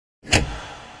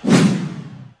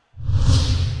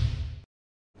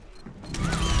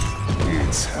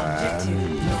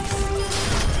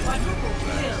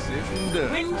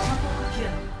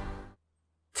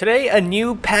Today, a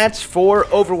new patch for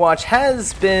Overwatch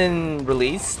has been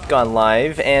released, gone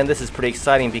live, and this is pretty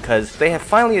exciting because they have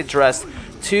finally addressed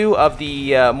two of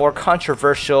the more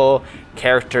controversial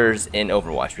characters in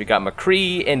Overwatch. We got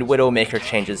McCree and Widowmaker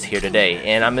changes here today,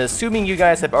 and I'm assuming you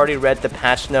guys have already read the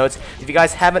patch notes. If you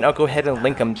guys haven't, I'll go ahead and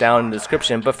link them down in the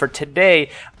description, but for today,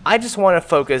 I just want to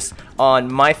focus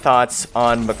on my thoughts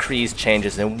on McCree's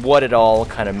changes and what it all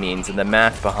kind of means and the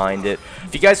math behind it.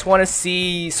 If you guys want to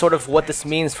see sort of what this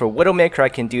means for Widowmaker, I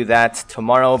can do that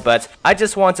tomorrow, but I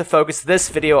just want to focus this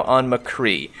video on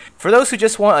McCree. For those who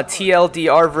just want a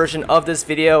TLDR version of this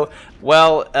video,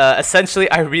 well, essentially,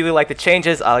 I really like the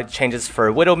changes. I like the changes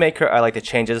for Widowmaker. I like the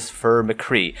changes for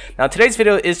McCree. Now, today's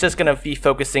video is just going to be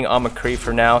focusing on McCree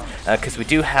for now, because we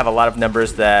do have a lot of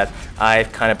numbers that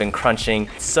I've kind of been crunching.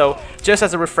 So, just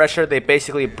as a refresher, they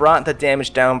basically brought the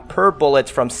damage down per bullet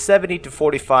from 70 to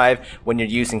 45 when you're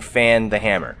using Fan the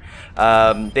Hammer.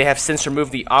 They have since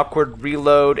removed the awkward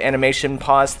reload animation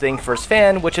pause thing for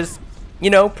Fan, which is, you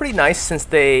know, pretty nice since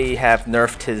they have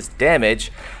nerfed his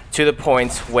damage to the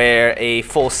point where a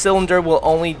full cylinder will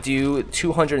only do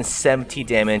 270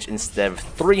 damage instead of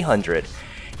 300.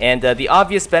 And the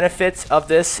obvious benefit of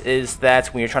this is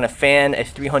that when you're trying to fan a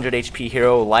 300 HP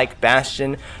hero like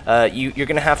Bastion, you're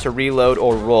going to have to reload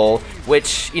or roll,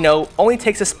 which, you know, only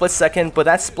takes a split second, but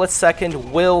that split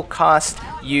second will cost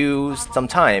you some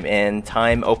time, and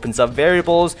time opens up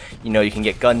variables. You know, you can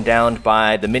get gunned down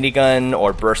by the minigun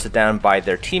or bursted down by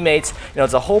their teammates. You know,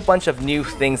 it's a whole bunch of new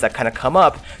things that kind of come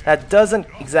up that doesn't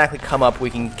exactly come up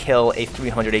when you can kill a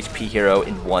 300 HP hero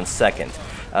in 1 second.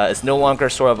 It's no longer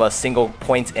sort of a single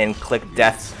point and click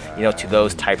death, you know, to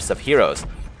those types of heroes.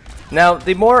 Now,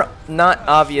 the more not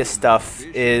obvious stuff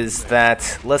is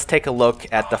that, let's take a look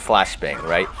at the Flashbang,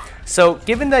 right? So,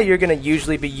 given that you're going to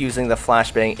usually be using the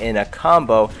Flashbang in a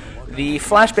combo, the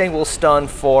Flashbang will stun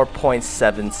for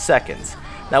 0.7 seconds.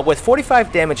 Now, with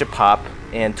 45 damage a pop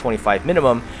and 25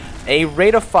 minimum, a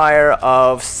rate of fire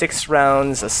of 6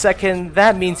 rounds a second,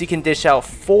 that means you can dish out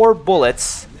 4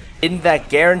 bullets in that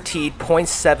guaranteed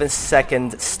 0.7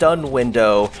 second stun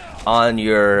window on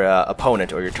your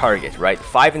opponent or your target, right?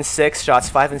 5 and 6 shots,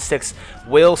 5 and 6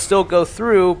 will still go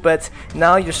through, but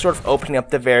now you're sort of opening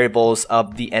up the variables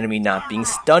of the enemy not being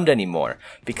stunned anymore,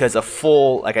 because a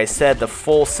full, like I said, the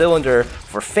full cylinder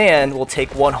for Fan will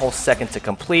take 1 whole second to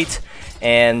complete,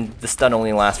 and the stun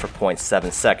only lasts for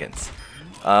 0.7 seconds.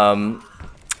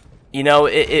 You know,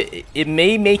 it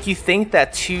may make you think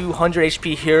that 200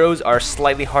 HP heroes are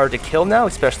slightly hard to kill now,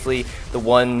 especially the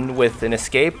one with an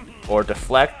escape or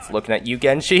deflect, looking at you,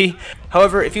 GENJI.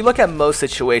 However, if you look at most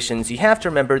situations, you have to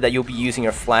remember that you'll be using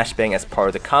your Flashbang as part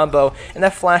of the combo, and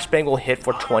that Flashbang will hit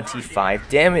for 25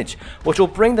 damage, which will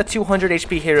bring the 200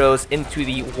 HP heroes into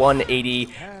the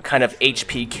 180 kind of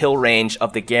HP kill range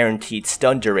of the guaranteed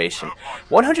stun duration.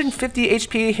 150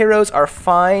 HP heroes are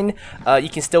fine, you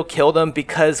can still kill them,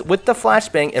 because with the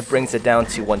Flashbang it brings it down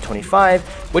to 125,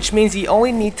 which means you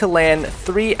only need to land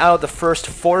 3 out of the first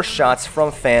 4 shots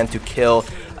from Fan to kill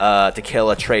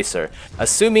a Tracer.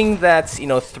 Assuming that, you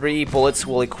know, 3 bullets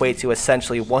will equate to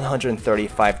essentially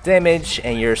 135 damage,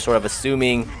 and you're sort of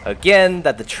assuming, again,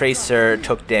 that the Tracer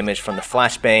took damage from the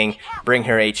Flashbang, bring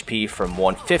her HP from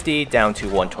 150 down to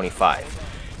 125.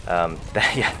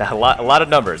 A lot of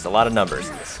numbers,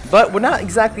 But we're not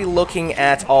exactly looking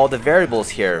at all the variables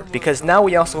here, because now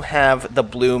we also have the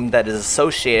bloom that is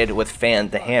associated with Fan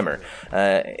the Hammer.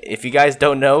 If you guys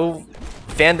don't know,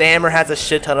 Fan the Hammer has a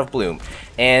shit ton of bloom,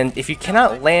 and if you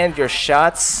cannot land your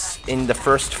shots in the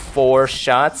first 4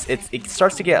 shots, it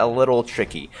starts to get a little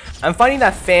tricky. I'm finding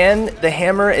that Fan the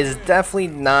Hammer is definitely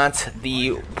not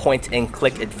the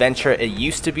point-and-click adventure it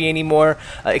used to be anymore,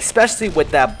 especially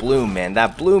with that bloom, man.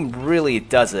 That bloom really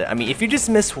does it. I mean, if you just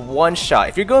miss 1 shot,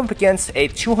 if you're going up against a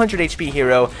 200 HP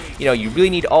hero, you know, you really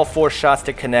need all 4 shots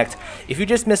to connect. If you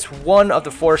just miss 1 of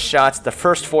the 4 shots, the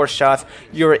first 4 shots,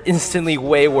 you're instantly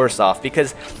way worse off,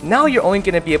 because now you're only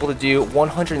going to be able to do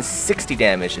 160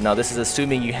 damage. Now, this is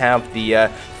assuming you have the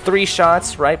 3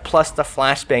 shots, right, plus the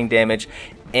Flashbang damage,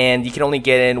 and you can only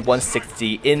get in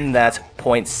 160 in that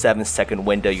 0.7 second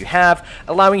window you have,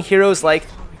 allowing heroes like,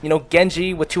 you know,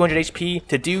 GENJI with 200 HP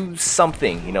to do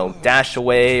something, you know, dash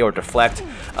away or deflect.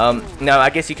 Now, I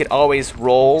guess you could always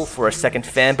roll for a second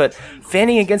fan, but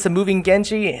fanning against a moving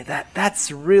GENJI,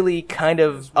 that's really kind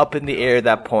of up in the air at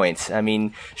that point. I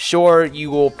mean, sure,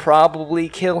 you will probably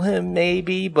kill him,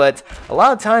 maybe, but a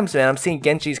lot of times, man, I'm seeing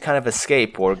GENJIs kind of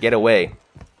escape or get away.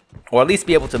 or at least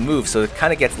be able to move, so it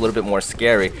kind of gets a little bit more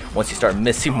scary once you start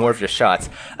missing more of your shots.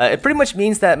 It pretty much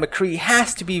means that McCree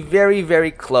has to be very,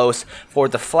 very close for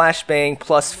the Flashbang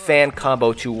plus Fan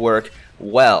combo to work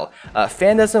well.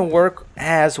 Fan doesn't work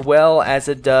as well as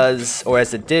it does, or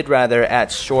as it did rather,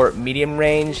 at short, medium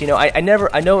range. You know, I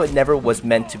know it never was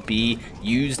meant to be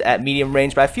used at medium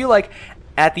range, but I feel like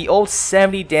at the old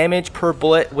 70 damage per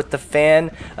bullet with the Fan,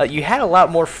 you had a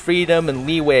lot more freedom and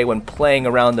leeway when playing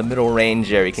around the middle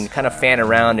range area. You can kind of fan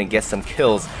around and get some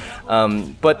kills.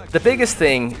 But the biggest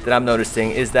thing that I'm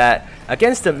noticing is that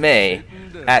against a Mei,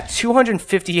 at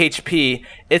 250 HP,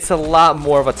 it's a lot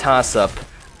more of a toss-up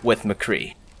with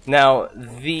McCree. Now,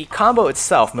 the combo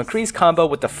itself, McCree's combo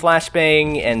with the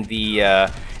Flashbang and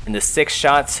the 6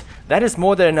 shots, that is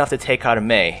more than enough to take out a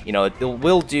Mei. You know, it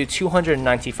will do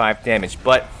 295 damage,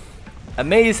 but a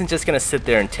Mei isn't just going to sit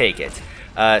there and take it.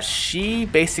 She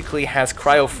basically has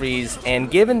cryo freeze, and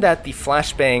given that the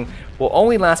Flashbang will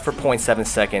only last for 0.7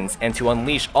 seconds, and to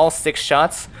unleash all 6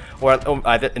 shots, or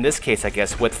in this case I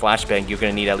guess with Flashbang you're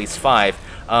going to need at least 5,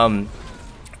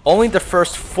 only the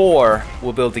first 4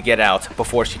 will be able to get out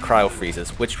before she cryo freezes,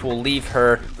 which will leave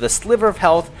her with a sliver of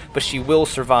health, but she will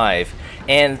survive.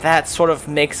 And that sort of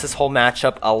makes this whole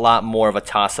matchup a lot more of a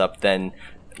toss-up than,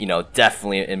 you know,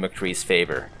 definitely in McCree's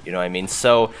favor. You know what I mean?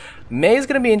 So Mei is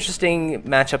going to be an interesting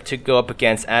matchup to go up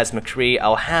against as McCree.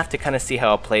 I'll have to kind of see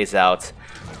how it plays out.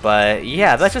 But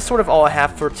yeah, that's just sort of all I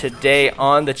have for today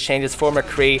on the changes for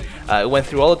McCree. I went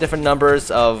through all the different numbers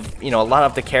of, you know, a lot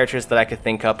of the characters that I could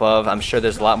think up of. I'm sure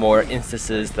there's a lot more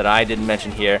instances that I didn't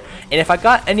mention here. And if I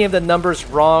got any of the numbers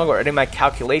wrong or any of my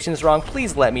calculations wrong,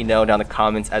 please let me know down in the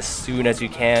comments as soon as you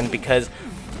can, because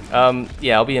yeah,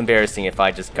 it'll be embarrassing if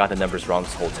I just got the numbers wrong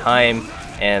this whole time.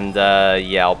 And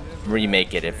yeah, I'll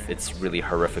remake it if it's really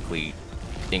horrifically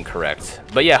incorrect.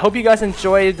 But yeah, hope you guys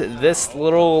enjoyed this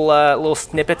little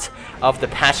snippet of the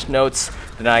patch notes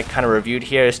that I kind of reviewed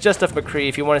here. It's just of McCree.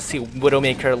 If you want to see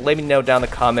Widowmaker, let me know down in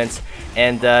the comments.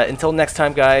 And until next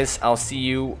time, guys, I'll see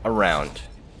you around.